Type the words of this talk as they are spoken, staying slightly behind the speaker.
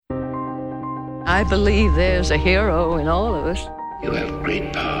I believe there's a hero in all of us. You have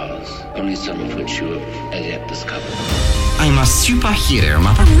great powers, only some of which you have as yet discovered. I'm a superhero,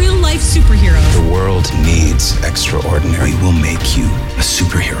 mother. A real-life superhero. The world needs extraordinary. We will make you a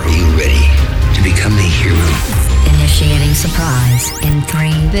superhero. Are you ready to become a hero? Initiating surprise in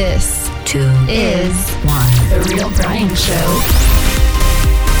 3. This 2 is 1. The Real Brian Show.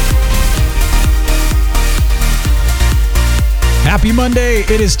 Happy Monday.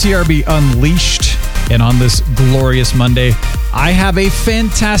 It is TRB Unleashed. And on this glorious Monday, I have a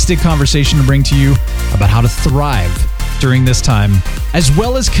fantastic conversation to bring to you about how to thrive during this time, as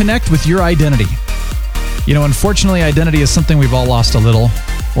well as connect with your identity. You know, unfortunately, identity is something we've all lost a little,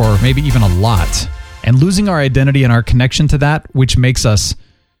 or maybe even a lot. And losing our identity and our connection to that, which makes us,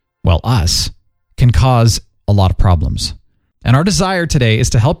 well, us, can cause a lot of problems. And our desire today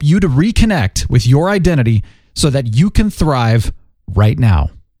is to help you to reconnect with your identity so that you can thrive right now.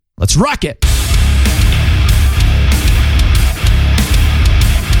 Let's rock it!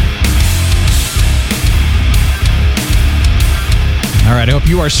 All right, I hope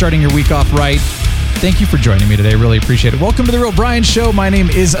you are starting your week off right. Thank you for joining me today. Really appreciate it. Welcome to The Real Brian Show. My name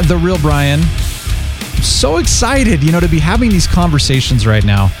is The Real Brian. I'm so excited, to be having these conversations right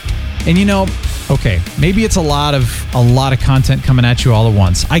now. And okay, maybe it's a lot of content coming at you all at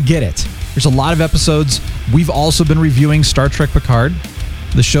once. I get it. There's a lot of episodes. We've also been reviewing Star Trek Picard.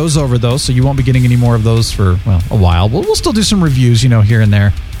 The show's over, though, so you won't be getting any more of those for, a while. We'll still do some reviews, here and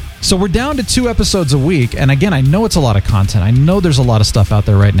there. So we're down to 2 episodes a week. And again, I know it's a lot of content. I know there's a lot of stuff out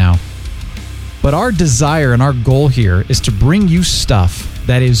there right now. But our desire and our goal here is to bring you stuff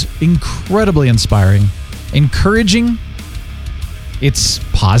that is incredibly inspiring, encouraging. It's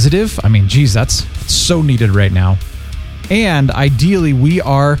positive. I mean, geez, that's so needed right now. And ideally,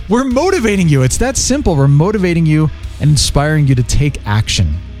 we're motivating you. It's that simple. We're motivating you and inspiring you to take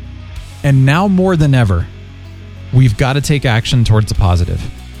action. And now more than ever, we've got to take action towards the positive.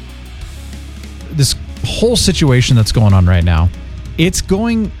 This whole situation that's going on right now, it's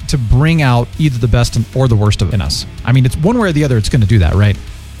going to bring out either the best or the worst in us. I mean, it's one way or the other, it's going to do that, right?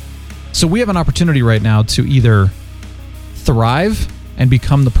 So we have an opportunity right now to either thrive and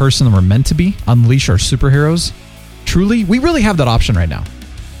become the person that we're meant to be, unleash our superheroes. Truly, we really have that option right now.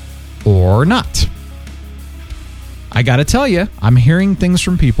 Or not. I got to tell you, I'm hearing things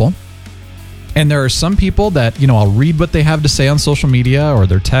from people. And there are some people that, I'll read what they have to say on social media or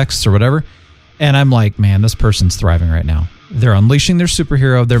their texts or whatever. And I'm like, man, this person's thriving right now. They're unleashing their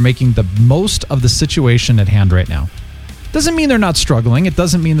superhero. They're making the most of the situation at hand right now. Doesn't mean they're not struggling. It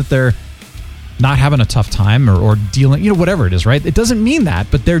doesn't mean that they're not having a tough time or dealing, whatever it is, right? It doesn't mean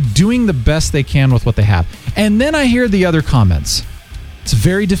that, but they're doing the best they can with what they have. And then I hear the other comments. It's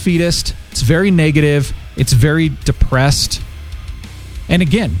very defeatist. It's very negative. It's very depressed. And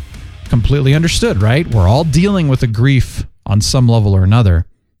again, completely understood, right? We're all dealing with a grief on some level or another.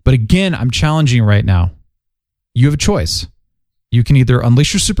 But again, I'm challenging you right now. You have a choice. You can either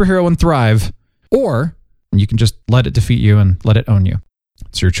unleash your superhero and thrive, or you can just let it defeat you and let it own you.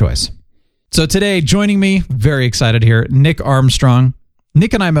 It's your choice. So today, joining me, very excited here, Nick Armstrong.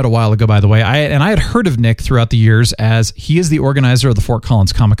 Nick and I met a while ago, by the way. I had heard of Nick throughout the years as he is the organizer of the Fort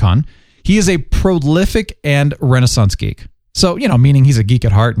Collins Comic-Con. He is a prolific and Renaissance geek. So, meaning he's a geek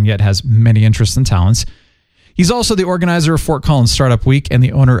at heart and yet has many interests and talents. He's also the organizer of Fort Collins Startup Week and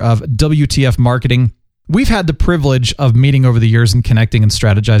the owner of WTF Marketing. We've had the privilege of meeting over the years and connecting and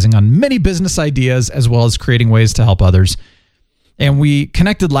strategizing on many business ideas as well as creating ways to help others. And we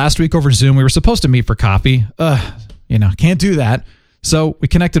connected last week over Zoom. We were supposed to meet for coffee. Can't do that. So we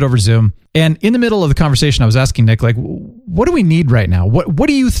connected over Zoom. And in the middle of the conversation, I was asking Nick, what do we need right now? What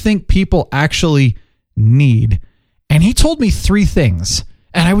do you think people actually need? And he told me 3 things.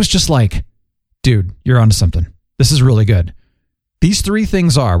 And I was just like, dude, you're onto something. This is really good. These 3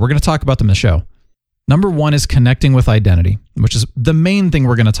 things we're going to talk about them in the show. Number 1 is connecting with identity, which is the main thing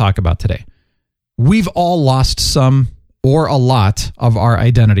we're going to talk about today. We've all lost some or a lot of our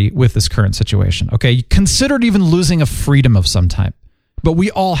identity with this current situation. Okay, consider it even losing a freedom of some type, but we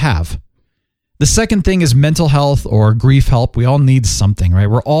all have. The second thing is mental health or grief help. We all need something, right?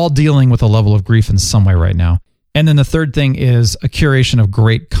 We're all dealing with a level of grief in some way right now. And then the third thing is a curation of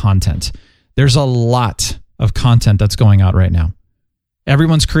great content. There's a lot of content that's going out right now.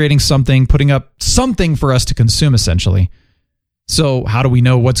 Everyone's creating something, putting up something for us to consume, essentially. So how do we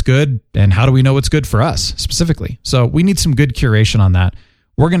know what's good and how do we know what's good for us specifically? So we need some good curation on that.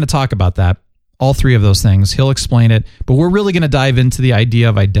 We're going to talk about that, all 3 of those things. He'll explain it, but we're really going to dive into the idea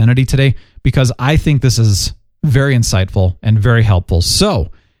of identity today because I think this is very insightful and very helpful.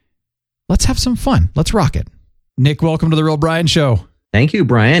 So let's have some fun. Let's rock it. Nick, welcome to The Real Brian Show. Thank you,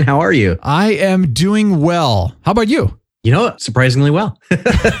 Brian. How are you? I am doing well. How about you? You know, surprisingly well.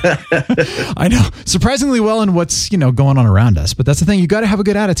 I know. Surprisingly well in what's, going on around us. But that's the thing. You got to have a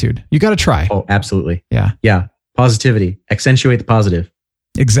good attitude. You got to try. Oh, absolutely. Yeah. Yeah. Positivity. Accentuate the positive.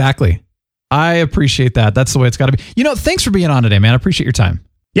 Exactly. I appreciate that. That's the way it's got to be. Thanks for being on today, man. I appreciate your time.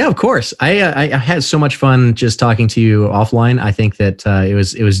 Yeah, of course. I had so much fun just talking to you offline. I think that it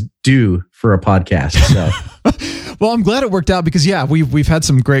was due for a podcast. So, well, I'm glad it worked out because we've had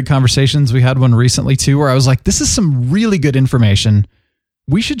some great conversations. We had one recently too, where I was like, "This is some really good information.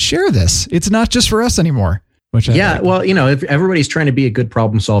 We should share this. It's not just for us anymore." Well, if everybody's trying to be a good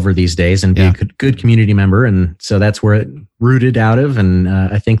problem solver these days and be a good community member, and so that's where it rooted out of. And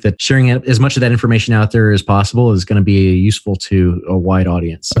I think that sharing as much of that information out there as possible is going to be useful to a wide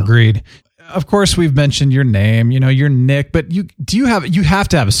audience. So. Agreed. Of course, we've mentioned your name. You're Nick, but you have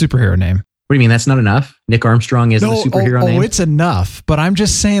to have a superhero name. What do you mean? That's not enough? Nick Armstrong isn't a superhero name? Oh, it's enough. But I'm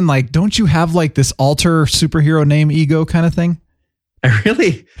just saying, don't you have this alter superhero name ego kind of thing? I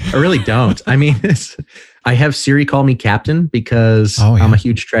really don't. I mean, I have Siri call me Captain because I'm a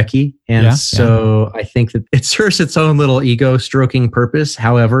huge Trekkie. And I think that it serves its own little ego stroking purpose.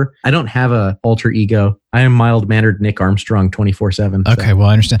 However, I don't have a alter ego. I am mild-mannered Nick Armstrong 24/7. Okay, well,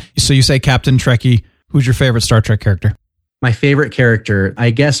 I understand. So you say Captain Trekkie. Who's your favorite Star Trek character? My favorite character, I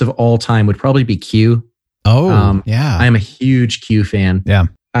guess, of all time would probably be Q. Oh, yeah. I'm a huge Q fan. Yeah.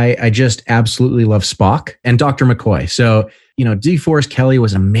 I just absolutely love Spock and Dr. McCoy. So, DeForest Kelley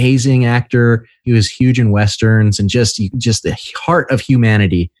was an amazing actor. He was huge in Westerns and just the heart of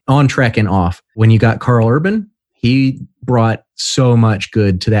humanity on Trek and off. When you got Carl Urban, he brought so much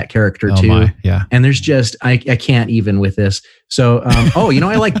good to that character too. Yeah. And there's just, I can't even with this. So,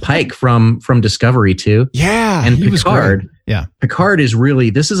 I like Pike from Discovery too. Yeah. And Picard. Yeah. Picard is really,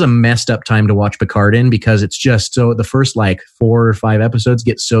 this is a messed up time to watch Picard in because it's just so the first 4 or 5 episodes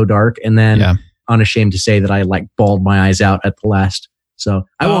get so dark. And then unashamed to say that I bawled my eyes out at the last. So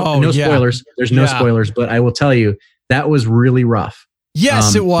I won't, no spoilers. There's no spoilers, but I will tell you that was really rough.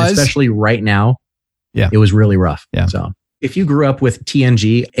 Yes, it was. Especially right now. Yeah. It was really rough. Yeah. So if you grew up with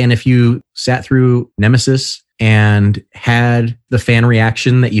TNG and if you sat through Nemesis and had the fan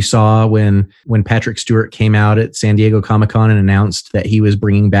reaction that you saw when Patrick Stewart came out at San Diego Comic-Con and announced that he was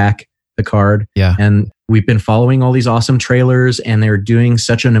bringing back Picard. Yeah. And we've been following all these awesome trailers and they're doing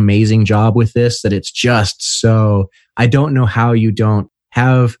such an amazing job with this that it's just so, I don't know how you don't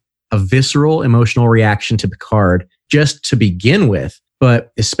have a visceral emotional reaction to Picard just to begin with.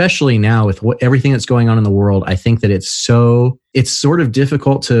 But especially now with everything that's going on in the world, I think that it's sort of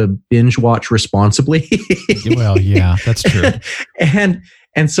difficult to binge watch responsibly. Well, yeah, that's true. And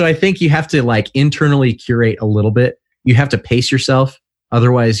so I think you have to internally curate a little bit. You have to pace yourself.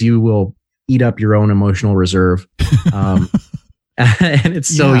 Otherwise you will eat up your own emotional reserve. And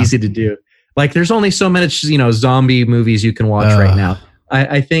it's so easy to do. There's only so much, zombie movies you can watch right now.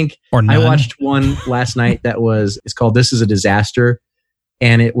 I think I watched one last night it's called This Is a Disaster.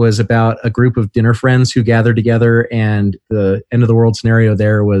 And it was about a group of dinner friends who gathered together and the end of the world scenario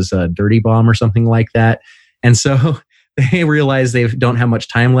there was a dirty bomb or something like that. And so they realize they don't have much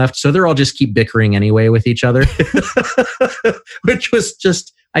time left. So they're all just keep bickering anyway with each other, which was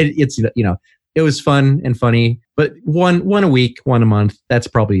just, it was fun and funny, but one a week, one a month. That's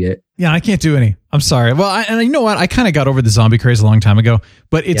probably it. Yeah, I can't do any. I'm sorry. Well, and you know what? I kind of got over the zombie craze a long time ago,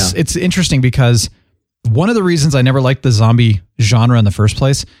 but it's interesting because one of the reasons I never liked the zombie genre in the first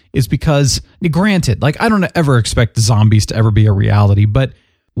place is because, granted, I don't ever expect zombies to ever be a reality, but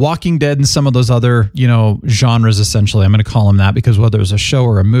Walking Dead and some of those other, genres, essentially, I'm going to call them that because whether it was a show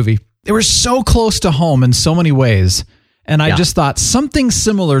or a movie, they were so close to home in so many ways. And I just thought something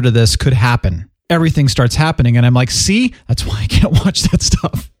similar to this could happen. Everything starts happening. And I'm like, see, that's why I can't watch that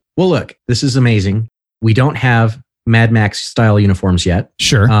stuff. Well, look, this is amazing. We don't have Mad Max style uniforms yet.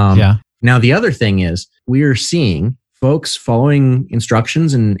 Sure. Yeah. Now, the other thing is we are seeing folks following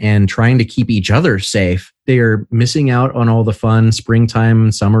instructions and trying to keep each other safe. They are missing out on all the fun springtime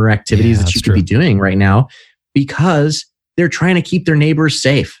and summer activities that you could be doing right now because they're trying to keep their neighbors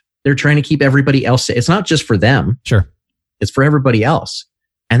safe. They're trying to keep everybody else safe. It's not just for them. Sure. It's for everybody else.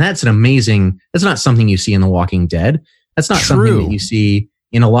 And that's that's not something you see in The Walking Dead. That's not something that you see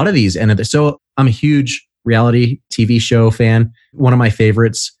in a lot of these. And so I'm a huge reality TV show fan. One of my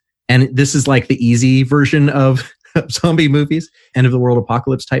favorites. And this is the easy version of zombie movies, end of the world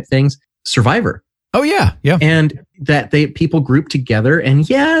apocalypse type things. Survivor. Oh yeah. Yeah. And that people group together and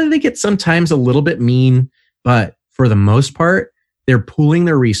they get sometimes a little bit mean, but for the most part, they're pooling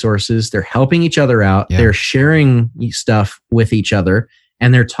their resources. They're helping each other out. Yeah. They're sharing stuff with each other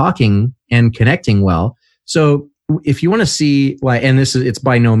and they're talking and connecting well. So if you want to see like, and it's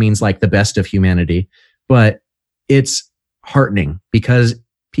by no means like the best of humanity, but it's heartening because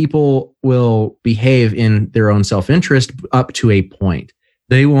people will behave in their own self-interest up to a point.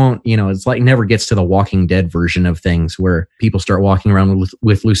 They won't, it's like never gets to the Walking Dead version of things where people start walking around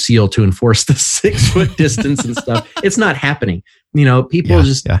with Lucille to enforce the 6 foot distance and stuff. It's not happening. People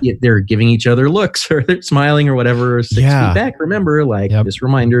they're giving each other looks or they're smiling or whatever. 6 feet back. Remember, just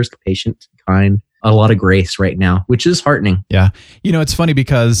reminders, patient, kind, a lot of grace right now, which is heartening. Yeah. It's funny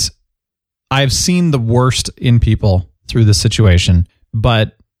because I've seen the worst in people through this situation,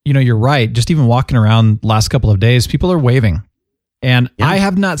 but you're right. Just even walking around last couple of days, people are waving. And I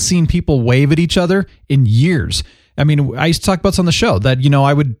have not seen people wave at each other in years. I mean, I used to talk about this on the show that,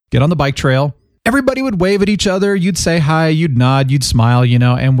 I would get on the bike trail. Everybody would wave at each other. You'd say hi, you'd nod, you'd smile,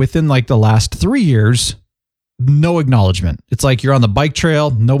 and within like the last 3 years, no acknowledgement. It's like you're on the bike trail.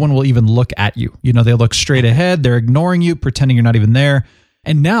 No one will even look at you. They look straight ahead. They're ignoring you, pretending you're not even there.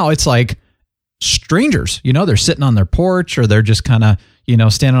 And now it's like strangers, they're sitting on their porch or they're just kind of,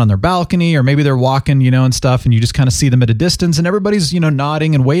 standing on their balcony, or maybe they're walking, and stuff, and you just kind of see them at a distance and everybody's,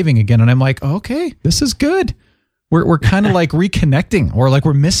 nodding and waving again. And I'm like, okay, this is good. We're kind of like reconnecting, or like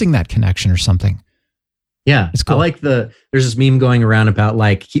we're missing that connection or something. Yeah. It's cool. I like there's this meme going around about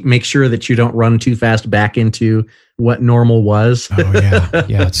like, make sure that you don't run too fast back into what normal was. Oh yeah.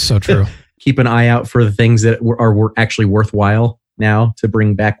 Yeah. It's so true. Keep an eye out for the things that are actually worthwhile now to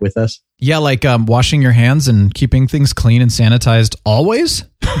bring back with us. Yeah, like washing your hands and keeping things clean and sanitized always.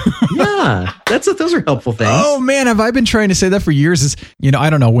 Yeah, those are helpful things. Oh man, have I been trying to say that for years? Is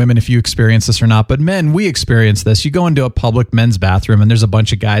I don't know, women, if you experience this or not, but men, we experience this. You go into a public men's bathroom and there's a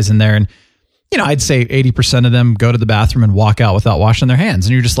bunch of guys in there, and I'd say 80% of them go to the bathroom and walk out without washing their hands,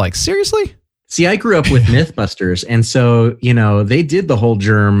 and you're just like, seriously? See, I grew up with Mythbusters, and so they did the whole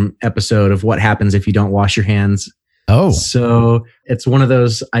germ episode of what happens if you don't wash your hands. Oh, so it's one of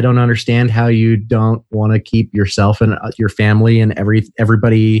those, I don't understand how you don't want to keep yourself and your family and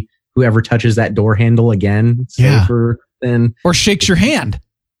everybody who ever touches that door handle again safer than, or shakes your hand.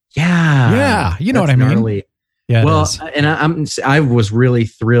 Yeah. Yeah. You know what I mean? Gnarly. Yeah. Well, and I was really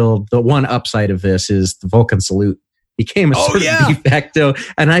thrilled. The one upside of this is the Vulcan salute became a sort of de facto.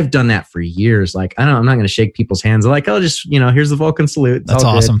 And I've done that for years. Like, I'm not going to shake people's hands. Like, I'll just, here's the Vulcan salute. That's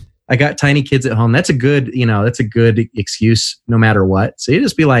awesome. Good. I got tiny kids at home. That's a good excuse no matter what. So you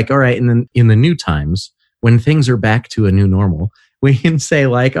just be like, all right. And then in the new times, when things are back to a new normal, we can say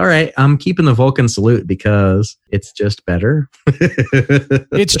like, all right, I'm keeping the Vulcan salute because it's just better.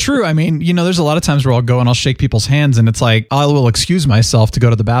 It's true. I mean, there's a lot of times where I'll go and I'll shake people's hands and it's like, I will excuse myself to go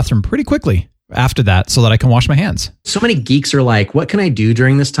to the bathroom pretty quickly after that so that I can wash my hands. So many geeks are like, what can I do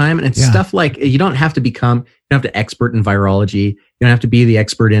during this time? And it's stuff like, you don't have to expert in virology. You don't have to be the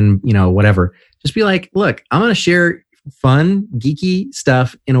expert in, whatever. Just be like, look, I'm going to share fun, geeky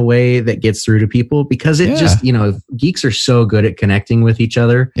stuff in a way that gets through to people because it just, geeks are so good at connecting with each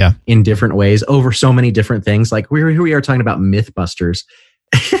other in different ways over so many different things. Like here we are talking about Mythbusters.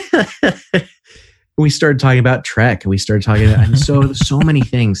 We started talking about Trek, and we started talking about so many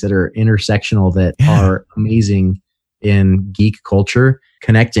things that are intersectional that are amazing in geek culture.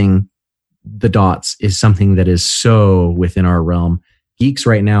 Connecting the dots is something that is so within our realm. Geeks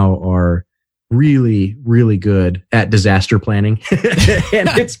right now are really, really good at disaster planning. And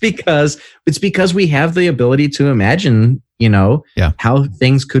it's because we have the ability to imagine, how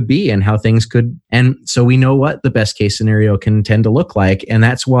things could be and how things could. And so we know what the best case scenario can tend to look like. And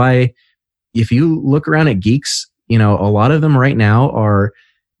that's why if you look around at geeks, a lot of them right now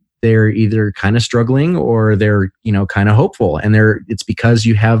they're either kind of struggling or they're, kind of hopeful. And it's because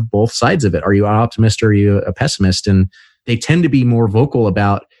you have both sides of it. Are you an optimist or are you a pessimist? And they tend to be more vocal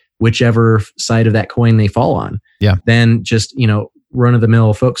about whichever side of that coin they fall on. Yeah. Than just, run of the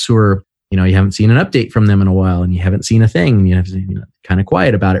mill folks who are, you haven't seen an update from them in a while and you haven't seen a thing. You have to, kind of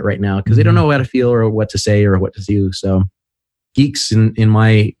quiet about it right now because they don't know how to feel or what to say or what to do. So geeks in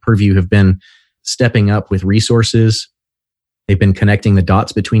my purview have been stepping up with resources. They've been connecting the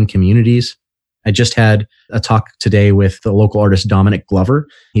dots between communities. I just had a talk today with the local artist Dominic Glover.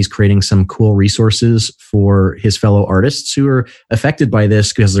 He's creating some cool resources for his fellow artists who are affected by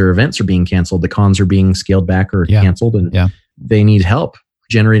this because their events are being canceled. The cons are being scaled back or canceled, and they need help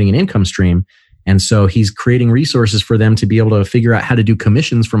generating an income stream. And so he's creating resources for them to be able to figure out how to do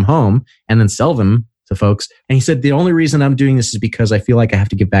commissions from home and then sell them to folks. And he said, the only reason I'm doing this is because I feel like I have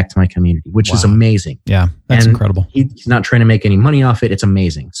to give back to my community, which is amazing. Yeah, that's incredible. He's not trying to make any money off it. It's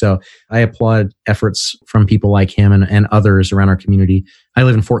amazing. So I applaud efforts from people like him and others around our community I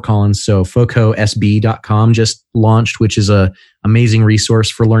live in Fort Collins, so focosb.com just launched, which is a amazing resource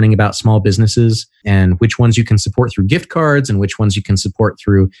for learning about small businesses and which ones you can support through gift cards and which ones you can support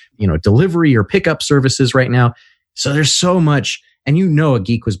through, delivery or pickup services right now. So there's so much, and a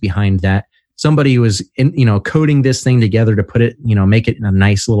geek was behind that. Somebody was coding this thing together to put it, make it in a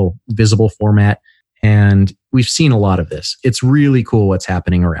nice little visible format. And we've seen a lot of this. It's really cool what's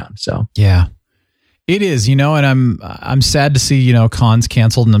happening around. So yeah. It is, and I'm sad to see, cons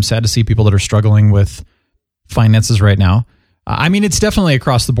canceled, and I'm sad to see people that are struggling with finances right now. I mean, it's definitely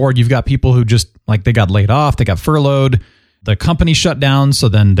across the board. You've got people who just they got laid off, they got furloughed, the company shut down. So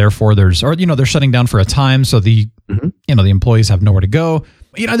then therefore they're shutting down for a time. So the employees have nowhere to go.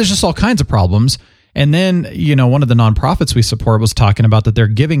 There's just all kinds of problems. And then, one of the nonprofits we support was talking about that their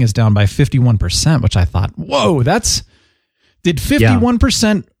giving is down by 51%, which I thought, whoa, did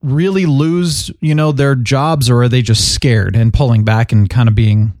 51% really lose, their jobs, or are they just scared and pulling back and kind of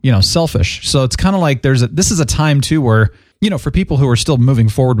being, selfish? So it's kind of like this is a time too where, for people who are still moving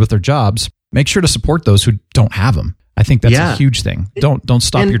forward with their jobes, make sure to support those who don't have them. I think that's a huge thing. Don't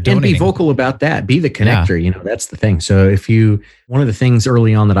stop your donating. And be vocal about that. Be the connector. Yeah. That's the thing. So one of the things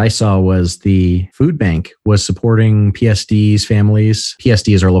early on that I saw was the food bank was supporting PSD's families.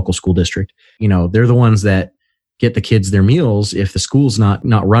 PSD is our local school district. They're the ones that get the kids their meals if the school's not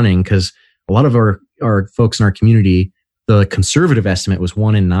running, because a lot of our folks in our community, the conservative estimate was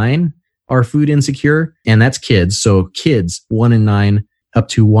 1 in 9 are food insecure, and that's kids. So kids, 1 in 9 up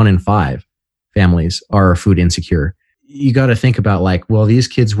to 1 in 5 families are food insecure. You got to think about these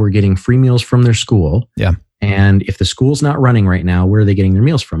kids were getting free meals from their school. Yeah. And if the school's not running right now, where are they getting their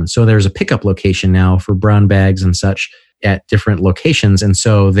meals from? And so there's a pickup location now for brown bags and such at different locations. And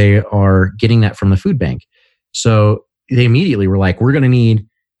so they are getting that from the food bank. So they immediately were like, we're going to need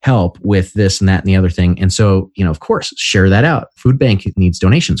help with this and that and the other thing. And so, of course, share that out. Food bank needs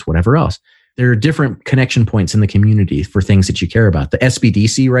donations, whatever else. There are different connection points in the community for things that you care about. The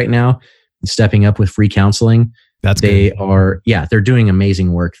SBDC right now is stepping up with free counseling. They're doing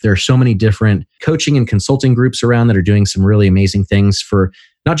amazing work. There are so many different coaching and consulting groups around that are doing some really amazing things for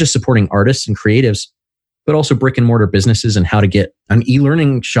not just supporting artists and creatives, but also brick and mortar businesses and how to get an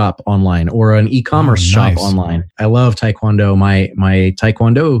e-learning shop online or an e-commerce shop online. I love Taekwondo. My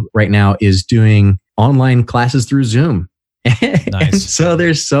Taekwondo right now is doing online classes through Zoom. Nice. And so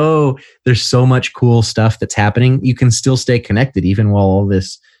there's so much cool stuff that's happening. You can still stay connected even while all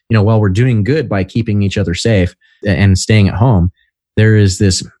this, while we're doing good by keeping each other safe and staying at home. There is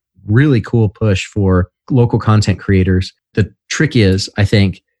this really cool push for local content creators. The trick is, I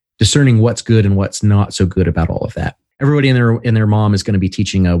think, discerning what's good and what's not so good about all of that. Everybody and their mom is going to be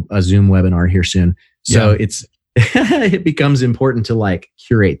teaching a Zoom webinar here soon. So it becomes important to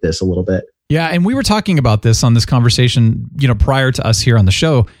curate this a little bit. Yeah. And we were talking about this on this conversation, prior to us here on the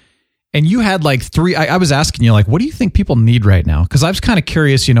show. And you had 3, I was asking you what do you think people need right now? Because I was kind of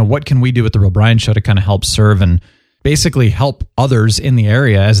curious, what can we do with the Real Brian Show to kind of help serve and basically help others in the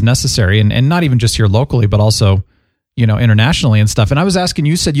area as necessary, and not even just here locally, but also internationally and stuff. And I was asking,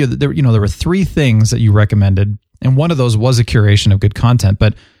 you said there were 3 things that you recommended, and one of those was a curation of good content,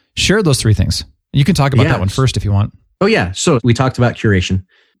 but share those 3 things. You can talk about that one first if you want. Oh yeah. So we talked about curation,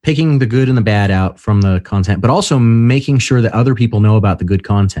 picking the good and the bad out from the content, but also making sure that other people know about the good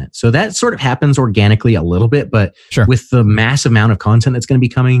content. So that sort of happens organically a little bit, but with the massive amount of content that's going to be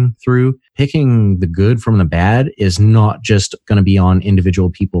coming through, picking the good from the bad is not just going to be on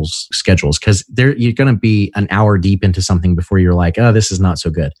individual people's schedules, because you're going to be an hour deep into something before you're like, oh, this is not so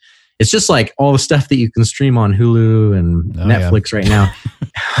good. It's just all the stuff that you can stream on Hulu and Netflix right now.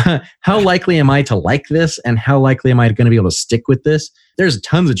 How likely am I to like this? And how likely am I going to be able to stick with this? There's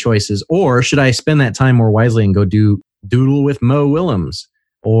tons of choices. Or should I spend that time more wisely and go doodle with Mo Willems,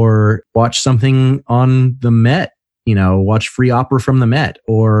 or watch something on the Met, watch free opera from the Met,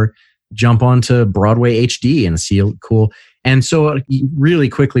 or jump onto Broadway HD and see cool. And so really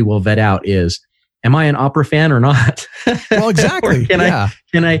quickly we'll vet out am I an opera fan or not? Well, exactly.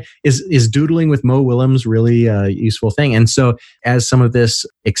 Is doodling with Mo Willems really a useful thing? And so as some of this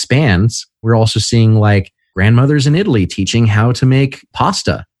expands, we're also seeing grandmothers in Italy teaching how to make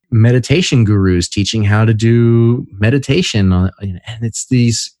pasta, meditation gurus teaching how to do meditation. And it's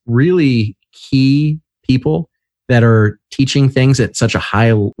these really key people that are teaching things at such a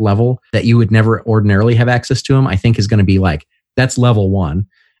high level that you would never ordinarily have access to them. I think is going to be that's level 1.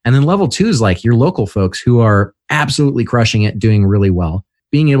 And then level 2 is your local folks who are absolutely crushing it, doing really well.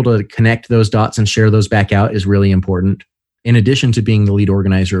 Being able to connect those dots and share those back out is really important. In addition to being the lead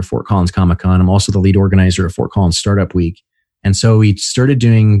organizer of Fort Collins Comic-Con, I'm also the lead organizer of Fort Collins Startup Week. And so we started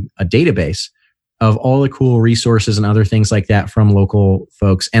doing a database of all the cool resources and other things like that from local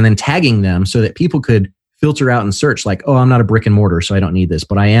folks, and then tagging them so that people could filter out and search like, oh, I'm not a brick and mortar, so I don't need this,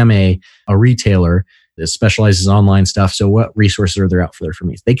 but I am a retailer that specializes in online stuff. So what resources are there out there for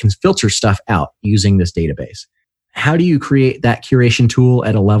me? They can filter stuff out using this database. How do you create that curation tool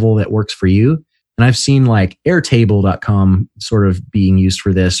at a level that works for you? And I've seen like airtable.com sort of being used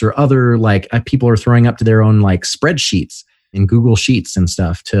for this, or other like people are throwing up to their own like spreadsheets in Google Sheets and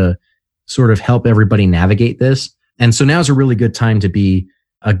stuff to sort of help everybody navigate this. And so now is a really good time to be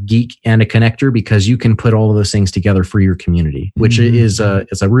a geek and a connector, because you can put all of those things together for your community, which is a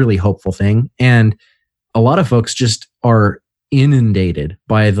really hopeful thing. And a lot of folks just are inundated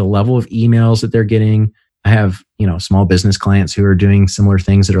by the level of emails that they're getting. I have, small business clients who are doing similar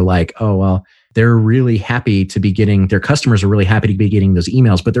things that are like, oh, well, they're really happy to be getting, their customers are really happy to be getting those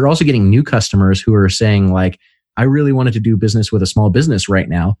emails, but they're also getting new customers who are saying like, I really wanted to do business with a small business right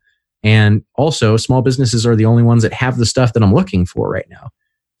now. And also small businesses are the only ones that have the stuff that I'm looking for right now.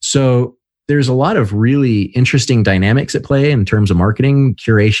 So there's a lot of really interesting dynamics at play in terms of marketing.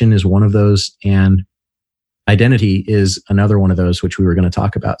 Curation is one of those, and identity is another one of those, which we were going to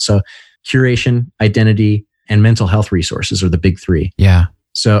talk about. So curation, identity, and mental health resources are the big three. Yeah.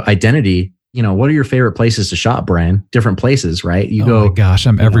 So identity, what are your favorite places to shop, Brian? Different places, right? You go, oh my gosh,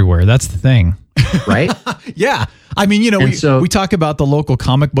 I'm everywhere. That's the thing. Right? Yeah. I mean, we talk about the local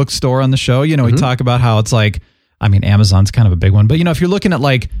comic book store on the show. We talk about how it's like, I mean, Amazon's kind of a big one, but if you're looking at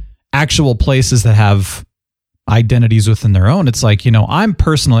like actual places that have identities within their own, it's like, I'm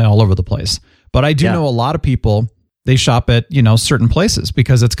personally all over the place, but I do know a lot of people, they shop at, certain places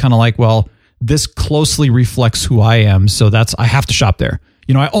because it's kind of like, well, this closely reflects who I am. So I have to shop there.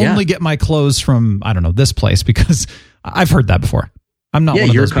 I only get my clothes from, I don't know, this place, because I've heard that before. I'm not one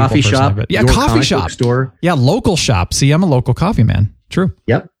of those coffee people shop. Yeah, coffee shop. Store. Yeah, local shop. See, I'm a local coffee man. True.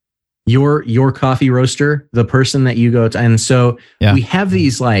 Yep. Your coffee roaster, the person that you go to. And so we have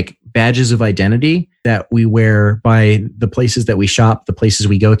these like badges of identity that we wear by the places that we shop, the places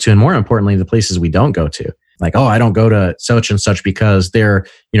we go to, and more importantly, the places we don't go to. Like, oh, I don't go to such and such because they're,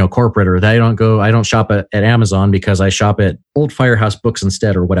 corporate, or I don't shop at Amazon because I shop at Old Firehouse Books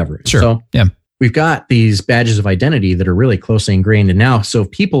instead, or whatever. Sure. So we've got these badges of identity that are really closely ingrained. And now, so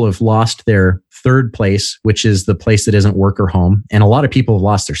people have lost their third place, which is the place that isn't work or home. And a lot of people have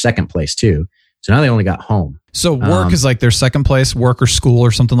lost their second place too. So now they only got home. So work is like their second place, work or school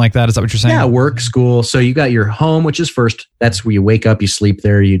or something like that. Is that what you're saying? Yeah, work, school. So you got your home, which is first. That's where you wake up, you sleep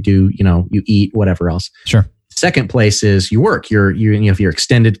there, you do, you eat, whatever else. Sure. Second place is you work, your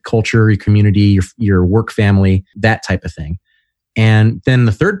extended culture, your community, your work family, that type of thing. And then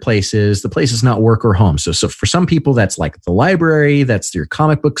the third place is the place is not work or home. So for some people, that's like the library, that's your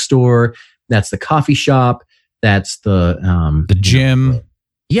comic book store, that's the coffee shop, that's the gym.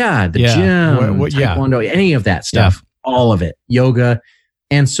 Gym, taekwondo, any of that stuff, all of it, yoga.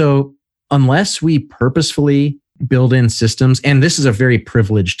 And so unless we purposefully build in systems, and this is a very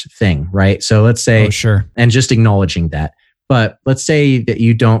privileged thing, right? So let's say, and just acknowledging that, but let's say that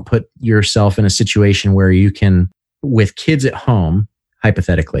you don't put yourself in a situation where you can, with kids at home,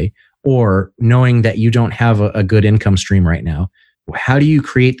 hypothetically, or knowing that you don't have a good income stream right now, how do you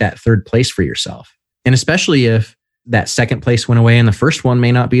create that third place for yourself? And especially if that second place went away and the first one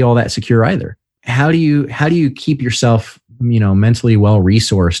may not be all that secure either. How do you keep yourself, mentally well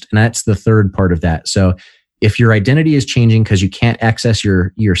resourced? And that's the third part of that. So if your identity is changing because you can't access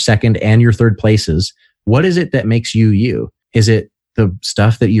your second and your third places, what is it that makes you you? Is it the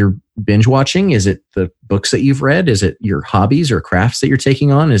stuff that you're binge watching? Is it the books that you've read? Is it your hobbies or crafts that you're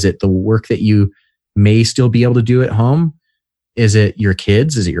taking on? Is it the work that you may still be able to do at home? Is it your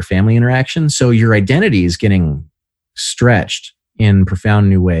kids? Is it your family interaction? So your identity is getting stretched in profound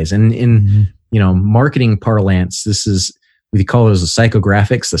new ways. And in marketing parlance, we call those the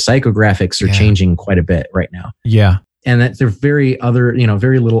psychographics. The psychographics are changing quite a bit right now. Yeah. And that they're very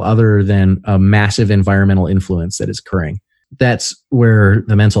little other than a massive environmental influence that is occurring. That's where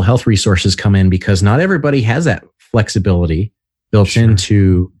the mental health resources come in, because not everybody has that flexibility built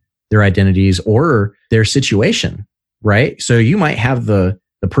into their identities or their situation, right? So you might have the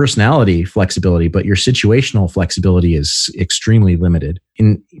personality flexibility, but your situational flexibility is extremely limited.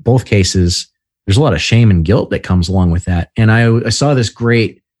 In both cases, there's a lot of shame and guilt that comes along with that. And I saw this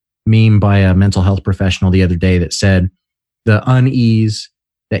great meme by a mental health professional the other day that said the unease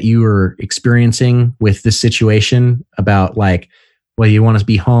that you were experiencing with this situation about like, well, you want to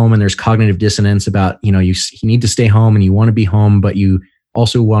be home and there's cognitive dissonance about, you need to stay home and you want to be home, but you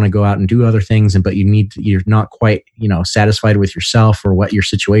also want to go out and do other things. But you're not quite, satisfied with yourself or what your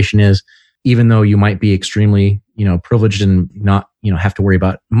situation is. even though you might be extremely, privileged and not, have to worry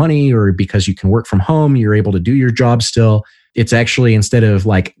about money, or because you can work from home, you're able to do your job still. It's actually, instead of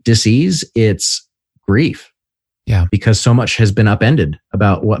like disease, it's grief. Yeah. Because so much has been upended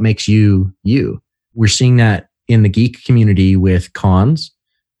about what makes you, you. We're seeing that in the geek community with cons.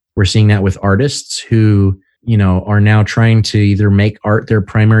 We're seeing that with artists who, are now trying to either make art their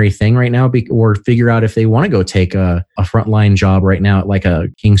primary thing right now, or figure out if they want to go take a frontline job right now at like a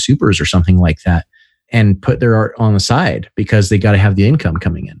King Soopers or something like that, and put their art on the side because they got to have the income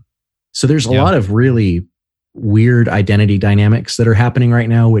coming in. So there's a lot of really weird identity dynamics that are happening right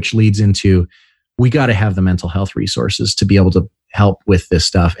now, which leads into, we got to have the mental health resources to be able to help with this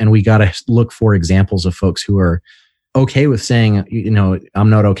stuff. And we got to look for examples of folks who are okay with saying, I'm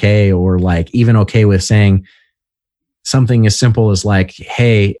not okay, or like even okay with saying something as simple as like,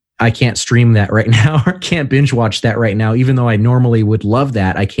 hey, I can't stream that right now, or can't binge watch that right now, even though I normally would love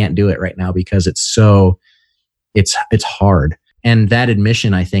that. I can't do it right now because it's hard. And that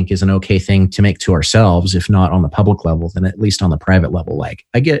admission, I think, is an okay thing to make to ourselves, if not on the public level, then at least on the private level. Like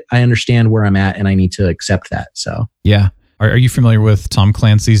I understand where I'm at and I need to accept that. So yeah. Are you familiar with Tom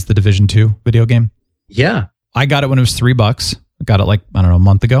Clancy's The Division 2 video game? Yeah. I got it when it was $3. I got it like, a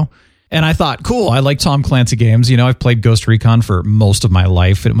month ago. And I thought, cool, I like Tom Clancy games. I've played Ghost Recon for most of my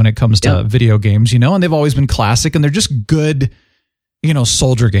life when it comes to video games, and they've always been classic, and they're just good,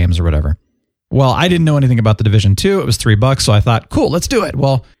 soldier games or whatever. Well, I didn't know anything about The Division 2. It was $3. So I thought, cool, let's do it.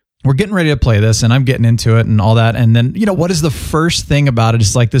 Well, we're getting ready to play this, and I'm getting into it and all that. And then, what is the first thing about it?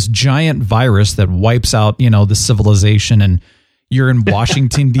 It's like this giant virus that wipes out, the civilization, and you're in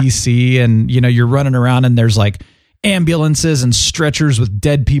Washington, D.C., and, you're running around, and there's like ambulances and stretchers with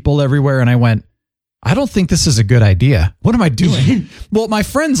dead people everywhere. And I went, I don't think this is a good idea. What am I doing? Well, my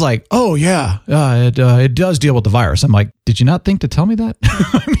friend's like, oh yeah, it does deal with the virus. I'm like, did you not think to tell me that?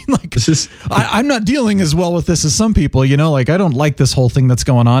 I mean, like, I'm not dealing as well with this as some people, like I don't like this whole thing that's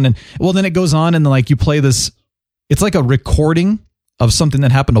going on. And well, then it goes on, and then like you play this, it's like a recording of something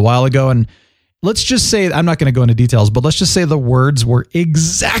that happened a while ago. And let's just say, I'm not going to go into details, but let's just say the words were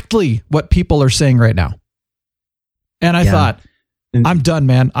exactly what people are saying right now. And I thought, I'm done,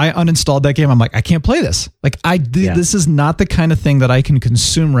 man. I uninstalled that game. I'm like, I can't play this. Like this is not the kind of thing that I can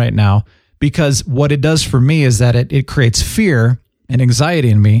consume right now, because what it does for me is that it creates fear and anxiety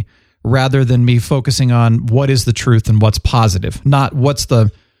in me, rather than me focusing on what is the truth and what's positive, not what's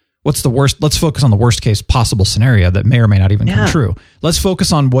the worst. Let's focus on the worst case possible scenario that may or may not even come true. Let's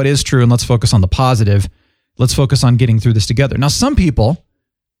focus on what is true, and let's focus on the positive. Let's focus on getting through this together. Now, some people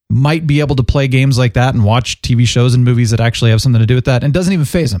might be able to play games like that and watch TV shows and movies that actually have something to do with that, and doesn't even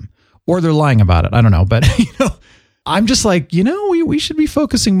faze them, or they're lying about it. I don't know. But, I'm just like, we should be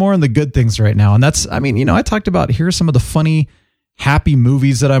focusing more on the good things right now. And that's, I talked about, here's some of the funny, happy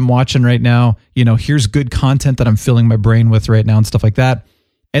movies that I'm watching right now. Here's good content that I'm filling my brain with right now and stuff like that.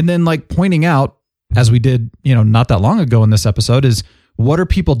 And then like pointing out, as we did, not that long ago in this episode, is what are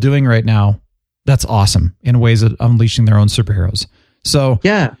people doing right now that's awesome in ways of unleashing their own superheroes. So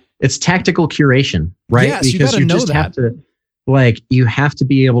yeah, it's tactical curation, right? Yes, because you just have to, you have to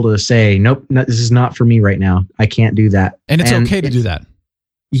be able to say, nope, no, this is not for me right now. I can't do that. And it's okay to do that.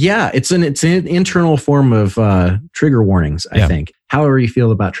 Yeah, it's an internal form of trigger warnings, I think. However you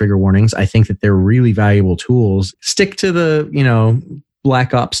feel about trigger warnings, I think that they're really valuable tools. Stick to the,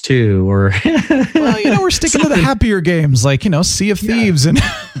 Black Ops 2 or... Well, we're sticking to the happier games like, Sea of Thieves and...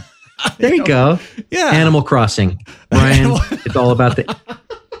 There you go. Yeah. Animal Crossing. Brian, it's all about the...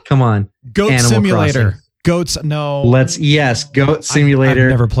 Come on. Goat Animal Simulator. Crossing. Goats, no. Goat Simulator. I've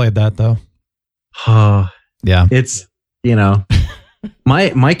never played that, though. Oh, yeah. It's, my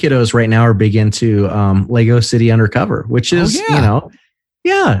kiddos right now are big into Lego City Undercover, which is,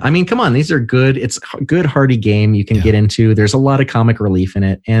 come on. These are good. It's a good, hearty game you can get into. There's a lot of comic relief in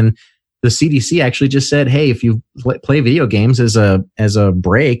it. And the CDC actually just said, hey, if you play video games as a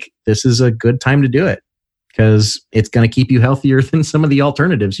break, this is a good time to do it, because it's going to keep you healthier than some of the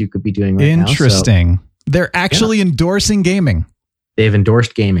alternatives you could be doing right now. Interesting. So, they're actually endorsing gaming. They've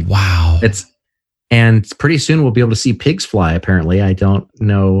endorsed gaming. Wow. And pretty soon we'll be able to see pigs fly, apparently. I don't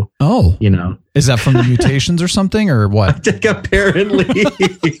know. Oh. Is that from the mutations or something, or what? Apparently.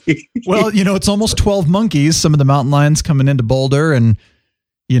 Well, it's almost 12 monkeys. Some of the mountain lions coming into Boulder, and,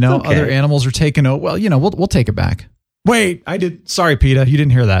 other animals are taking over. Well, we'll take it back. Wait, sorry, PETA, you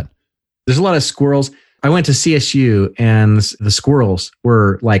didn't hear that. There's a lot of squirrels. I went to CSU and the squirrels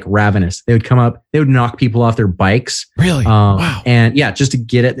were like ravenous. They would come up, they would knock people off their bikes. Really? Wow. And yeah, just to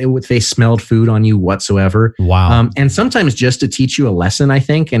get it, they smelled food on you whatsoever. Wow. And sometimes just to teach you a lesson, I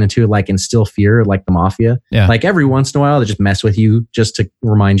think, and to like instill fear, like the mafia. Yeah. Like every once in a while, they just mess with you just to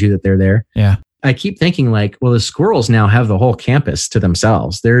remind you that they're there. Yeah. I keep thinking like, well, the squirrels now have the whole campus to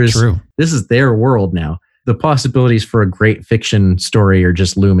themselves. True. This is their world now. The possibilities for a great fiction story are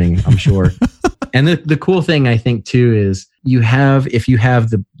just looming, I'm sure. And the cool thing I think too is if you have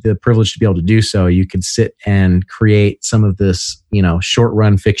the privilege to be able to do so, you could sit and create some of this, short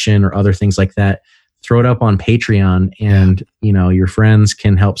run fiction or other things like that, throw it up on Patreon and, your friends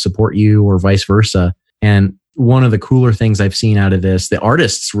can help support you or vice versa. And one of the cooler things I've seen out of this, the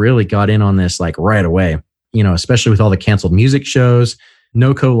artists really got in on this like right away, especially with all the canceled music shows.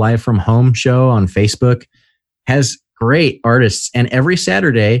 NoCo Live from Home show on Facebook has great artists. And every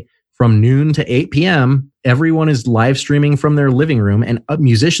Saturday from noon to 8 p.m., everyone is live streaming from their living room. And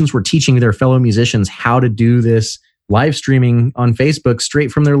musicians were teaching their fellow musicians how to do this live streaming on Facebook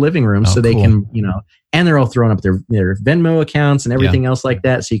straight from their living room. So they can, and they're all throwing up their Venmo accounts and everything else like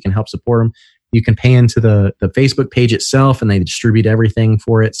that. So you can help support them. You can pay into the Facebook page itself and they distribute everything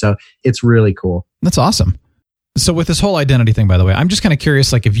for it. So it's really cool. That's awesome. So with this whole identity thing, by the way, I'm just kind of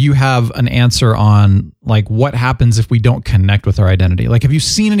curious, like if you have an answer on like what happens if we don't connect with our identity. Like, have you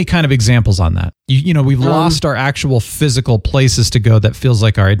seen any kind of examples on that? We've lost our actual physical places to go that feels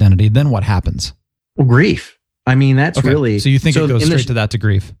like our identity. Then what happens? Well, grief. I mean, that's really... So you think it goes straight to that, to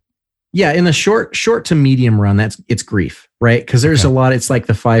grief? Yeah, in the short to medium run, it's grief, right? Because there's a lot, it's like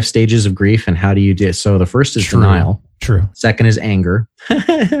the 5 stages of grief and how do you do it? So the first is denial. True. Second is anger.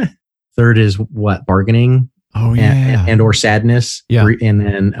 Third is what? Bargaining. Oh yeah. And or sadness. Yeah. And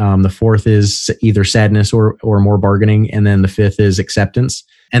then the fourth is either sadness or more bargaining. And then the fifth is acceptance.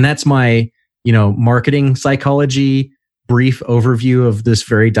 And that's my, marketing psychology brief overview of this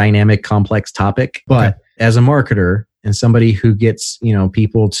very dynamic, complex topic. But as a marketer and somebody who gets,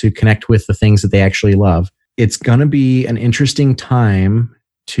 people to connect with the things that they actually love, it's going to be an interesting time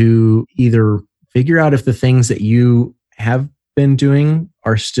to either figure out if the things that you have been doing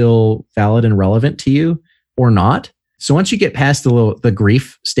are still valid and relevant to you or not. So once you get past the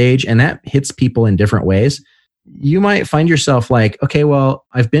grief stage, and that hits people in different ways, you might find yourself like, okay, well,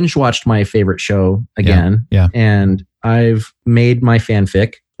 I've binge watched my favorite show again, and I've made my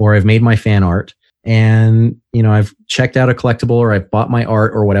fanfic or I've made my fan art, and I've checked out a collectible or I've bought my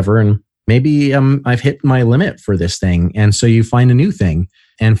art or whatever, and maybe I've hit my limit for this thing, and so you find a new thing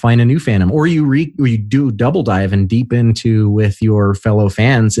and find a new fandom, or you do double dive and deep into with your fellow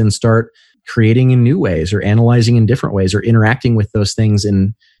fans and start creating in new ways or analyzing in different ways or interacting with those things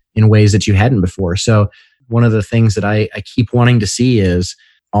in ways that you hadn't before. So one of the things that I keep wanting to see is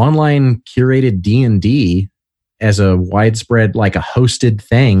online curated D&D as a widespread, like a hosted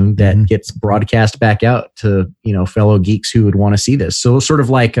thing that gets broadcast back out to, fellow geeks who would want to see this. So sort of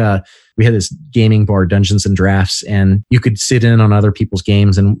like we had this gaming bar, Dungeons and Drafts, and you could sit in on other people's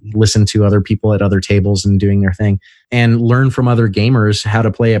games and listen to other people at other tables and doing their thing and learn from other gamers how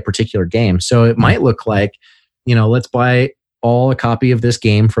to play a particular game. So it might look like, let's buy all a copy of this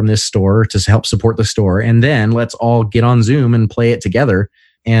game from this store to help support the store. And then let's all get on Zoom and play it together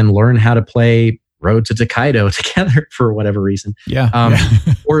and learn how to play Road to Tokaido together for whatever reason.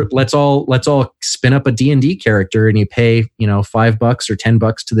 Or let's all spin up a D&D character and you pay, $5 or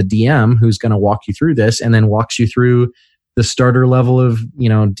 $10 to the DM who's going to walk you through this and then walks you through the starter level of,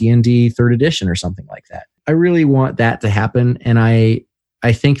 D&D 3rd edition or something like that. I really want that to happen. And I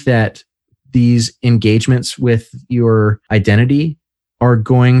think that these engagements with your identity are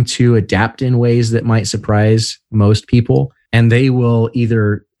going to adapt in ways that might surprise most people. And they will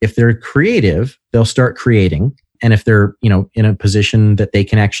either, if they're creative, they'll start creating. And if they're, in a position that they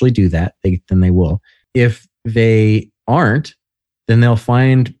can actually do that, then they will. If they aren't, then they'll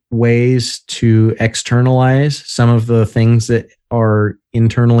find ways to externalize some of the things that are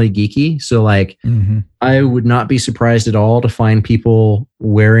internally geeky. So like, I would not be surprised at all to find people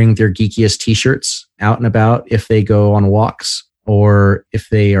wearing their geekiest t-shirts out and about if they go on walks, or if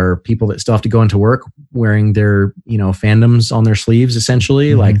they are people that still have to go into work wearing their, fandoms on their sleeves,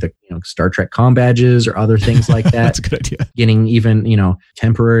 essentially, like the, Star Trek comm badges or other things like that. That's a good idea. Getting even,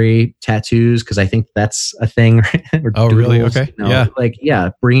 temporary tattoos, because I think that's a thing. Right? Oh, doodles, really?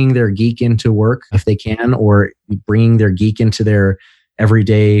 Okay. Bringing their geek into work if they can, or bringing their geek into their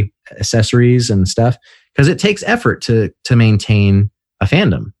everyday accessories and stuff, because it takes effort to maintain a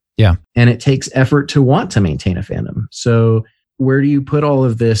fandom. Yeah. And it takes effort to want to maintain a fandom. So where do you put all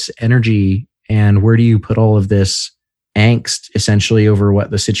of this energy, and where do you put all of this angst essentially over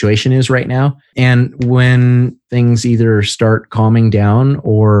what the situation is right now. And when things either start calming down,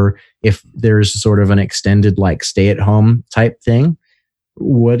 or if there's sort of an extended like stay at home type thing,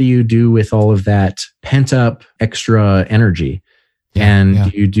 what do you do with all of that pent up extra energy?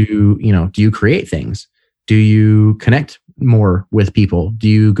 Do you create things? Do you connect more with people? Do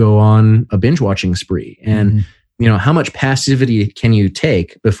you go on a binge watching spree? And how much passivity can you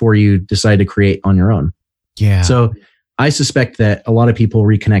take before you decide to create on your own? Yeah. So I suspect that a lot of people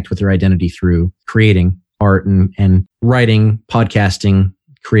reconnect with their identity through creating art and writing, podcasting,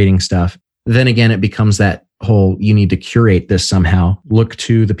 creating stuff. Then again, it becomes that whole, you need to curate this somehow. Look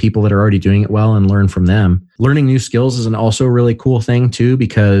to the people that are already doing it well and learn from them. Learning new skills is also a really cool thing too,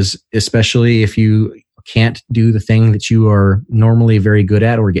 because especially if you can't do the thing that you are normally very good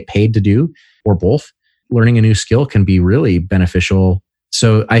at or get paid to do, or both, learning a new skill can be really beneficial.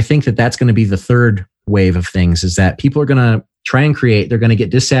 So I think that that's going to be the third wave of things, is that people are going to try and create, they're going to get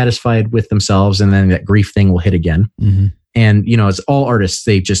dissatisfied with themselves, and then that grief thing will hit again. And, it's all artists,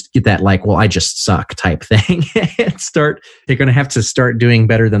 they just get that like, well, I just suck type thing and they're going to have to start doing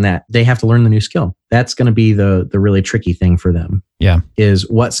better than that. They have to learn the new skill. That's going to be the really tricky thing for them. Yeah. Is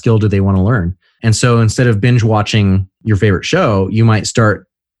what skill do they want to learn? And so instead of binge watching your favorite show, you might start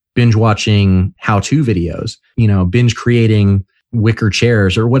binge watching how-to videos, binge creating wicker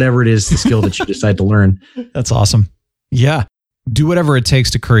chairs or whatever it is, the skill that you decide to learn. That's awesome. Yeah. Do whatever it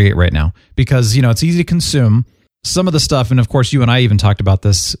takes to create right now, because, it's easy to consume some of the stuff. And of course, you and I even talked about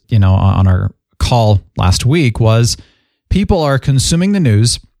this, on our call last week, was people are consuming the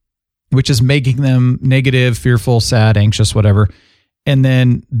news, which is making them negative, fearful, sad, anxious, whatever. And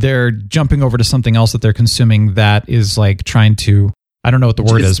then they're jumping over to something else that they're consuming that is like trying to, I don't know what the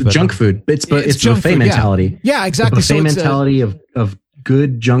word is, but junk food. It's buffet mentality. Yeah, exactly. The buffet mentality of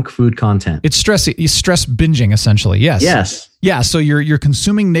good junk food content. It's stress binging, essentially. Yes. Yeah. So you're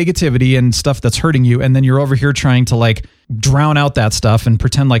consuming negativity and stuff that's hurting you, and then you're over here trying to like drown out that stuff and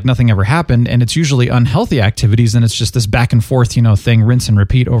pretend like nothing ever happened. And it's usually unhealthy activities, and it's just this back and forth, thing, rinse and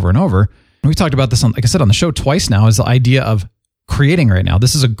repeat over and over. And we talked about this on, like I said, on the show twice now, is the idea of creating right now.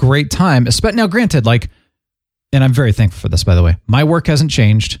 This is a great time. Now, granted, and I'm very thankful for this, by the way. My work hasn't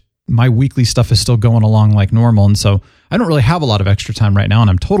changed. My weekly stuff is still going along like normal. And so I don't really have a lot of extra time right now, and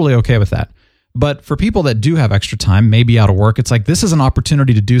I'm totally okay with that. But for people that do have extra time, maybe out of work, it's like, this is an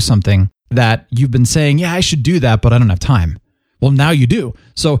opportunity to do something that you've been saying, yeah, I should do that, but I don't have time. Well, now you do.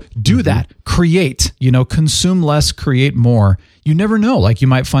 So do that. Create, consume less, create more. You never know. Like, you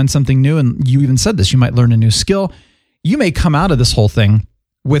might find something new, and you even said this, you might learn a new skill. You may come out of this whole thing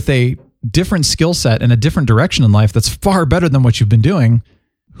with a different skill set and a different direction in life that's far better than what you've been doing.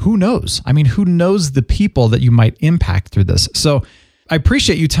 Who knows? I mean, who knows the people that you might impact through this? So I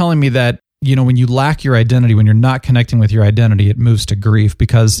appreciate you telling me that, when you lack your identity, when you're not connecting with your identity, it moves to grief.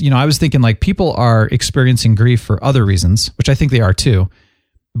 Because, I was thinking like people are experiencing grief for other reasons, which I think they are too.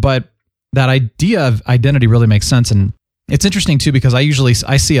 But that idea of identity really makes sense. And it's interesting too, because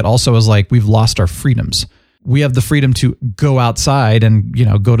I see it also as like, we've lost our freedoms. We have the freedom to go outside and,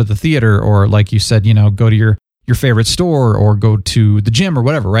 go to the theater, or like you said, go to your favorite store, or go to the gym or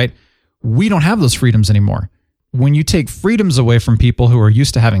whatever, right? We don't have those freedoms anymore. When you take freedoms away from people who are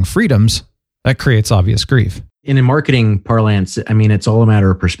used to having freedoms, that creates obvious grief. And in marketing parlance, I mean, it's all a matter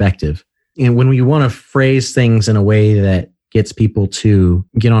of perspective. And when we want to phrase things in a way that gets people to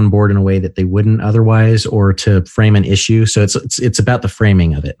get on board in a way that they wouldn't otherwise, or to frame an issue. So it's about the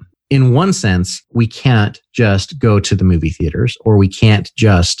framing of it. In one sense, we can't just go to the movie theaters, or we can't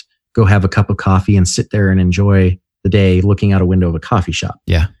just go have a cup of coffee and sit there and enjoy the day looking out a window of a coffee shop.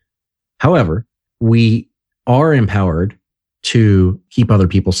 Yeah. However, we are empowered to keep other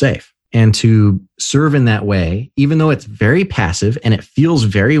people safe and to serve in that way, even though it's very passive and it feels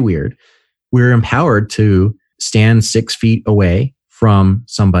very weird. We're empowered to stand 6 feet away from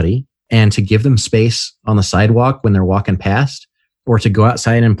somebody and to give them space on the sidewalk when they're walking past, or to go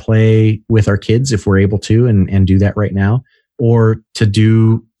outside and play with our kids if we're able to and do that right now, or to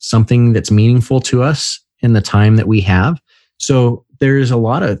do something that's meaningful to us in the time that we have. So there's a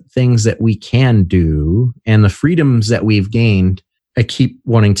lot of things that we can do, and the freedoms that we've gained. I keep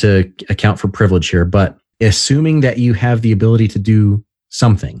wanting to account for privilege here, but assuming that you have the ability to do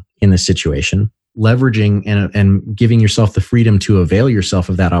something in this situation, leveraging and giving yourself the freedom to avail yourself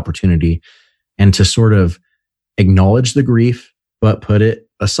of that opportunity, and to sort of acknowledge the grief, but put it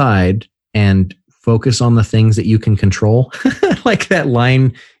aside and focus on the things that you can control. Like that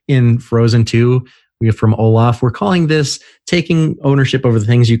line in Frozen 2 from Olaf, we're calling this taking ownership over the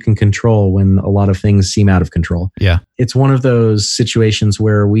things you can control when a lot of things seem out of control. Yeah. It's one of those situations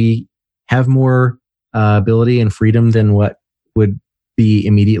where we have more ability and freedom than what would be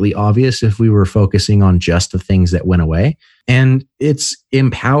immediately obvious if we were focusing on just the things that went away. And it's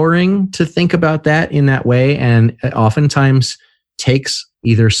empowering to think about that in that way. And it oftentimes takes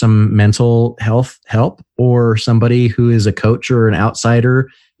either some mental health help or somebody who is a coach or an outsider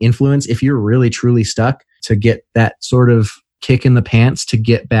influence. If you're really truly stuck, to get that sort of kick in the pants to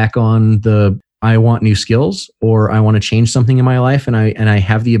get back on the, I want new skills, or I want to change something in my life, and I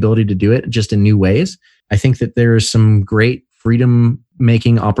have the ability to do it just in new ways. I think that there's some great freedom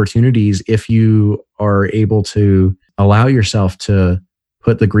making opportunities if you are able to allow yourself to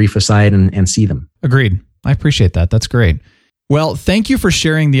put the grief aside and see them. Agreed. I appreciate that. That's great. Well, thank you for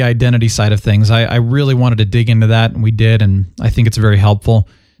sharing the identity side of things. I really wanted to dig into that, and we did, and I think it's very helpful.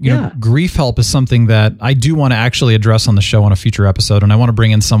 You know, grief help is something that I do want to actually address on the show on a future episode, and I want to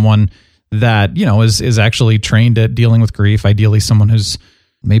bring in someone that, you know, is actually trained at dealing with grief, ideally someone who's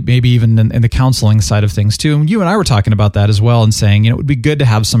maybe even in the counseling side of things too. And you and I were talking about that as well and saying, you know, it would be good to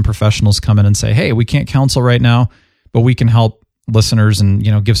have some professionals come in and say, hey, we can't counsel right now, but we can help listeners and,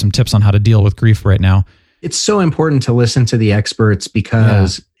 you know, give some tips on how to deal with grief right now. It's so important to listen to the experts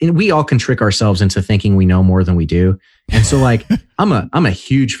because we all can trick ourselves into thinking we know more than we do. And so like, I'm a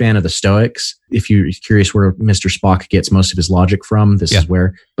huge fan of the Stoics. If you're curious where Mr. Spock gets most of his logic from, this is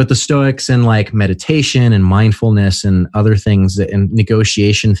where. But the Stoics and like meditation and mindfulness and other things and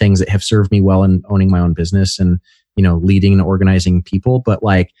negotiation things that have served me well in owning my own business and, you know, leading and organizing people. But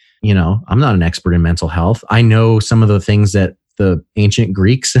like, you know, I'm not an expert in mental health. I know some of the things that the ancient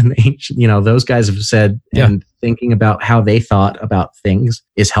Greeks and ancient, you know, those guys have said, and thinking about how they thought about things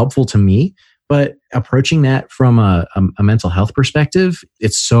is helpful to me. But approaching that from a mental health perspective,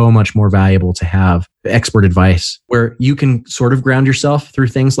 it's so much more valuable to have expert advice where you can sort of ground yourself through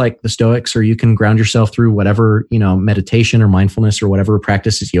things like the Stoics, or you can ground yourself through whatever, you know, meditation or mindfulness or whatever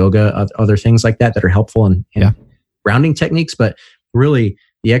practices, yoga, other things like that are helpful and grounding techniques. But really,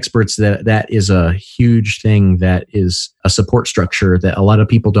 the experts, that is a huge thing that is a support structure that a lot of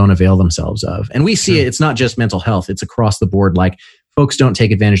people don't avail themselves of. And we see it's not just mental health, it's across the board. Like folks don't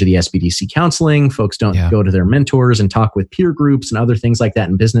take advantage of the SBDC counseling. Folks don't go to their mentors and talk with peer groups and other things like that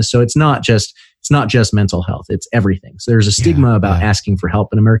in business. So it's not just mental health, it's everything. So there's a stigma about asking for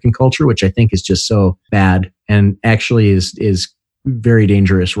help in American culture, which I think is just so bad and actually is very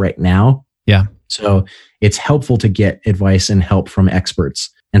dangerous right now. Yeah. So it's helpful to get advice and help from experts.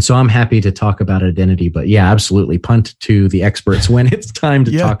 And so I'm happy to talk about identity, but yeah, absolutely punt to the experts when it's time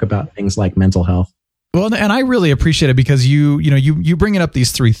to talk about things like mental health. Well, and I really appreciate it because you bringing up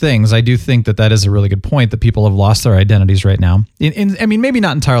these three things. I do think that is a really good point, that people have lost their identities right now. I mean, maybe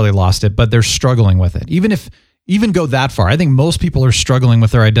not entirely lost it, but they're struggling with it. Even go that far. I think most people are struggling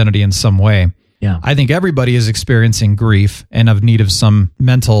with their identity in some way. Yeah. I think everybody is experiencing grief and of need of some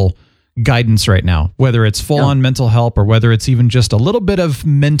mental guidance right now, whether it's full-on mental help or whether it's even just a little bit of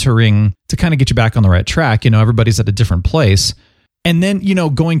mentoring to kind of get you back on the right track. You know, everybody's at a different place. And then, you know,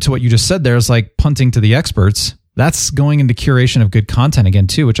 going to what you just said there is like punting to the experts. That's going into curation of good content again,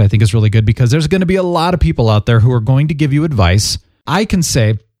 too, which I think is really good because there's going to be a lot of people out there who are going to give you advice. I can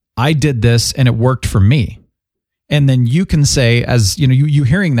say, I did this and it worked for me. And then you can say, as you know, you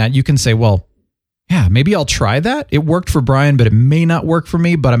hearing that, you can say, well, yeah, maybe I'll try that. It worked for Brian, but it may not work for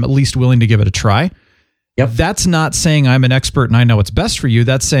me, but I'm at least willing to give it a try. Yep. That's not saying I'm an expert and I know what's best for you.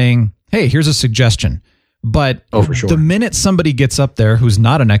 That's saying, hey, here's a suggestion. But for sure, the minute somebody gets up there who's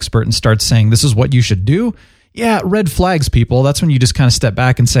not an expert and starts saying, this is what you should do, red flags, people. That's when you just kind of step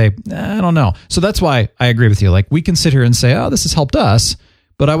back and say, I don't know. So that's why I agree with you. Like, we can sit here and say, oh, this has helped us,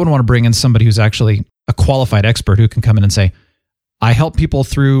 but I would want to bring in somebody who's actually a qualified expert who can come in and say, I help people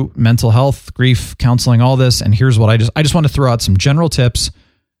through mental health, grief, counseling, all this. And here's what I just want to throw out some general tips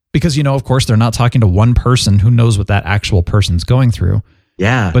because, you know, of course, they're not talking to one person who knows what that actual person's going through.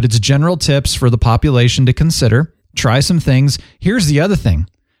 Yeah. But it's general tips for the population to consider. Try some things. Here's the other thing.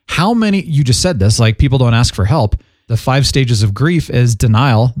 How many, you just said this, like people don't ask for help. The 5 stages of grief is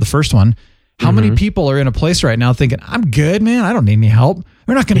denial, the first one. How many people are in a place right now thinking, I'm good, man. I don't need any help.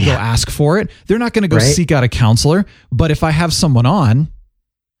 They're not going to go ask for it. They're not going to go seek out a counselor. But if I have someone on,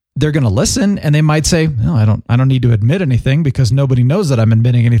 they're going to listen and they might say, no, I don't need to admit anything because nobody knows that I'm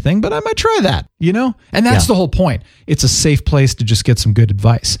admitting anything, but I might try that, you know? And that's the whole point. It's a safe place to just get some good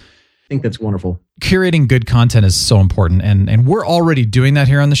advice. I think that's wonderful. Curating good content is so important. And we're already doing that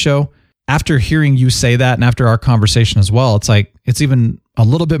here on the show. After hearing you say that and after our conversation as well, it's like, it's even a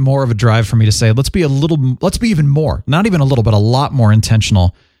little bit more of a drive for me to say, let's be even more, not even a little, but a lot more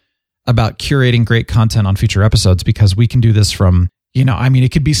intentional about curating great content on future episodes, because we can do this from, you know, I mean,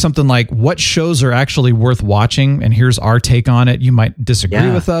 it could be something like what shows are actually worth watching. And here's our take on it. You might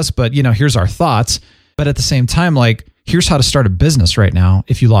disagree with us, but you know, here's our thoughts. But at the same time, like, here's how to start a business right now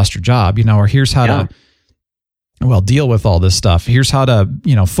if you lost your job, or here's how to, deal with all this stuff. Here's how to,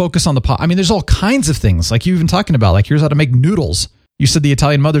 focus on I mean, there's all kinds of things like you've been talking about, like here's how to make noodles. You said the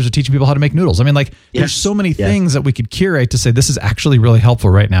Italian mothers are teaching people how to make noodles. I mean, like there's so many things that we could curate to say, this is actually really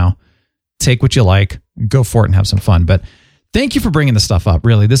helpful right now. Take what you like, go for it and have some fun. But thank you for bringing this stuff up.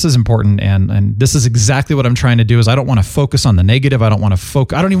 Really, this is important. And this is exactly what I'm trying to do is I don't want to focus on the negative. I don't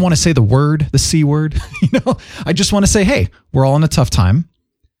even want to say the C word, I just want to say, hey, we're all in a tough time.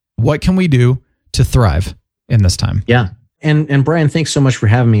 What can we do to thrive in this time? Yeah. And Brian, thanks so much for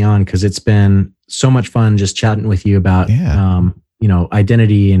having me on, because it's been so much fun just chatting with you about,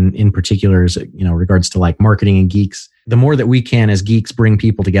 identity in particular, regards to like marketing and geeks. The more that we can as geeks bring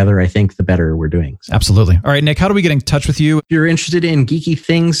people together, I think the better we're doing. So. Absolutely. All right, Nick, how do we get in touch with you? If you're interested in geeky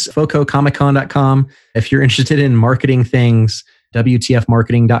things, FocoComicCon.com. If you're interested in marketing things,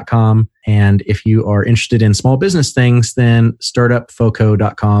 WTFmarketing.com. And if you are interested in small business things, then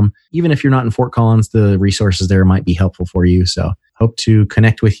StartupFoco.com. Even if you're not in Fort Collins, the resources there might be helpful for you. So hope to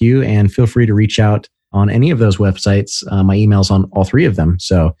connect with you, and feel free to reach out on any of those websites. My email's on all three of them.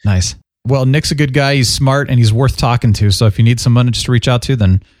 So nice. Well, Nick's a good guy. He's smart and he's worth talking to. So if you need someone just to reach out to,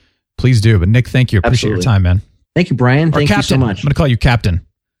 then please do. But Nick, thank you. Appreciate your time, man. Thank you, Brian. Thank you so much. I'm going to call you Captain.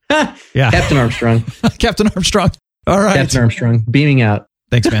 Yeah. Captain Armstrong. Captain Armstrong. All right. Captain Armstrong. Beaming out.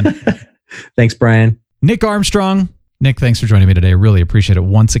 Thanks, man. Thanks, Brian. Nick Armstrong. Nick, thanks for joining me today. I really appreciate it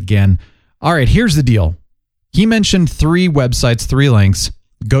once again. All right, here's the deal. He mentioned 3 websites, 3 links.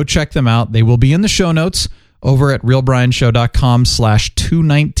 Go check them out. They will be in the show notes over at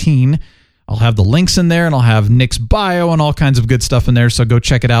realbrianshow.com/219. I'll have the links in there, and I'll have Nick's bio and all kinds of good stuff in there. So go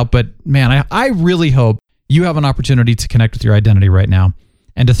check it out. But man, I really hope you have an opportunity to connect with your identity right now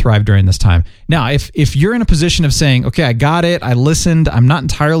and to thrive during this time. Now, if you're in a position of saying, okay, I got it, I listened, I'm not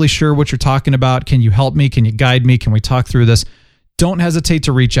entirely sure what you're talking about, can you help me? Can you guide me? Can we talk through this? Don't hesitate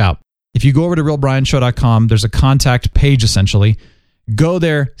to reach out. If you go over to realbrianshow.com, there's a contact page essentially. Go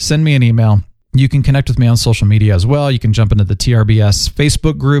there, send me an email. You can connect with me on social media as well. You can jump into the TRBS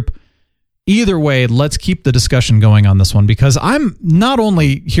Facebook group. Either way, let's keep the discussion going on this one, because I'm not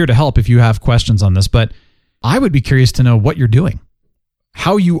only here to help if you have questions on this, but I would be curious to know what you're doing,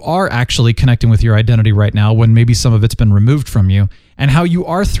 how you are actually connecting with your identity right now when maybe some of it's been removed from you, and how you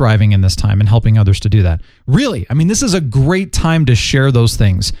are thriving in this time and helping others to do that. Really, I mean, this is a great time to share those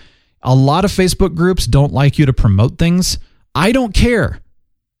things. A lot of Facebook groups don't like you to promote things. I don't care.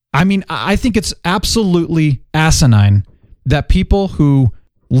 I mean, I think it's absolutely asinine that people who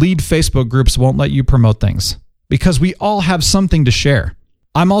lead Facebook groups won't let you promote things, because we all have something to share.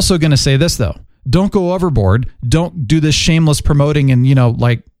 I'm also going to say this, though. Don't go overboard. Don't do this shameless promoting and,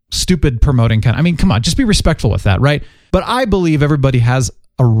 like stupid promoting kind. I mean, come on, just be respectful with that, right? But I believe everybody has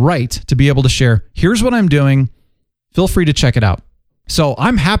a right to be able to share, here's what I'm doing. Feel free to check it out. So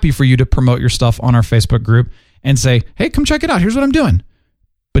I'm happy for you to promote your stuff on our Facebook group and say, hey, come check it out. Here's what I'm doing.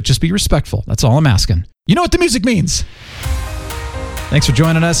 But just be respectful. That's all I'm asking. You know what the music means. Thanks for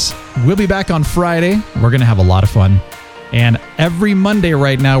joining us. We'll be back on Friday. We're going to have a lot of fun. And every Monday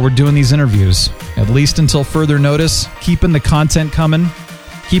right now, we're doing these interviews, at least until further notice, keeping the content coming,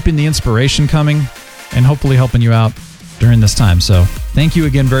 keeping the inspiration coming, and hopefully helping you out during this time. So thank you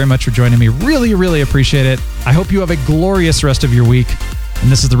again very much for joining me. Really, really appreciate it. I hope you have a glorious rest of your week.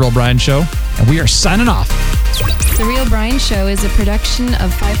 And this is The Real Brian Show, and we are signing off. The Real Brian Show is a production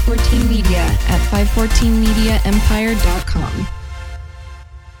of 514 Media at 514mediaempire.com.